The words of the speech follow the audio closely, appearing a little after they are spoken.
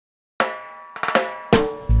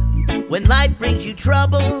When life brings you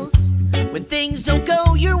troubles, when things don't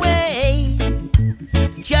go your way,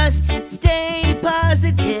 just stay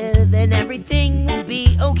positive and everything will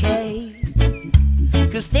be okay.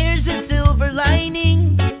 'Cause there's a silver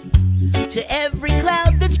lining to every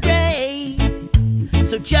cloud that's gray.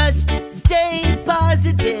 So just stay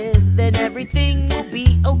positive and everything will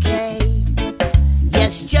be okay.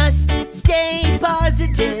 Yes, just stay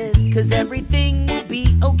positive, 'cause everything will be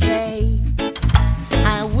okay.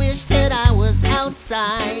 I wish that I was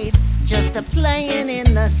outside, just a-playing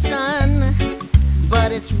in the sun.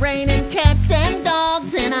 But it's raining cats and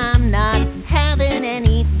dogs and I'm not having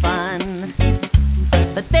any fun.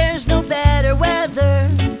 But there's no better weather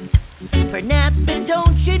for napping,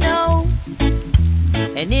 don't you know?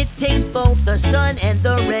 And it takes both the sun and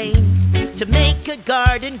the rain to make a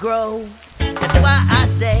garden grow. That's why I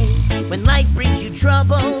say, when life brings you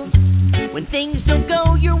troubles, when things don't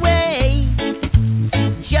go your way,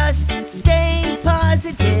 just stay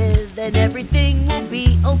positive and everything will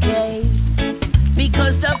be okay.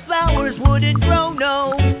 Because the flowers wouldn't grow,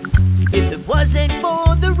 no, if it wasn't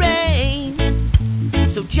for the rain.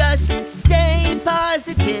 So just stay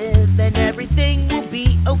positive and everything will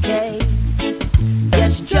be okay.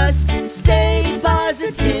 Yes, just stay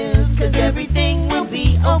positive, 'cause everything will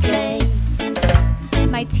be okay.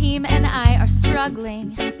 My team and I are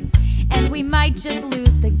struggling, and we might just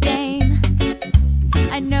lose the game.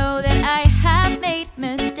 I know that I have made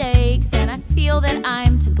mistakes, and I feel that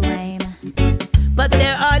I'm to blame. But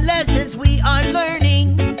there are lessons we are learning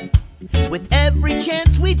with every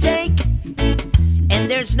chance we take. And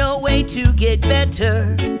there's no way to get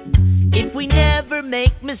better if we never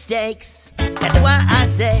make mistakes. That's why I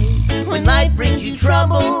say, when life brings you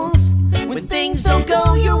troubles, when things don't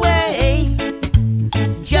go your way,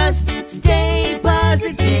 just stay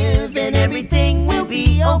positive and everything will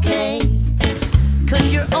be okay.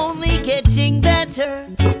 'Cause you're only getting better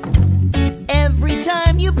every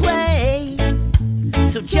time you play.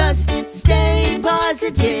 So just stay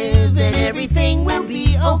positive and everything will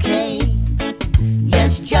be okay.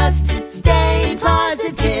 Yes, just stay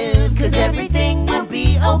positive, 'cause everything will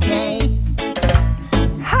be okay.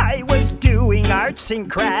 I was doing arts and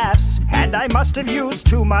crafts, and I must have used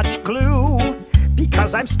too much glue,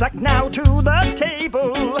 because I'm stuck now to the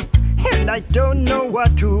table, and I don't know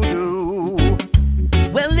what to do.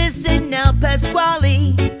 Well, listen now,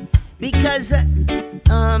 Pasquale, because,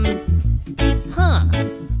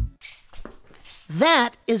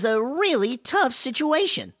 that is a really tough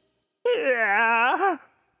situation. Yeah.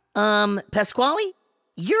 Pasquale,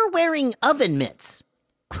 you're wearing oven mitts.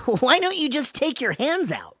 Why don't you just take your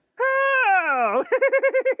hands out? Oh!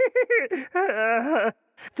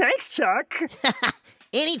 Thanks, Chuck.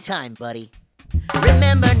 Anytime, buddy.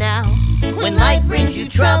 Remember now, when life brings you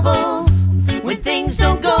troubles, when things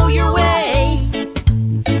don't go your way,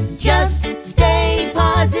 just stay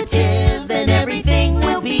positive and everything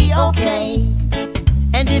will be okay.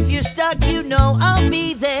 And if you're stuck, you know I'll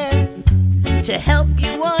be there to help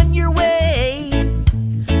you on your way.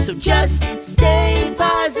 So just stay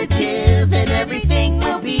positive and everything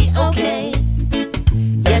will be okay.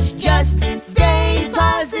 Yes, just stay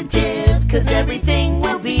positive, 'cause everything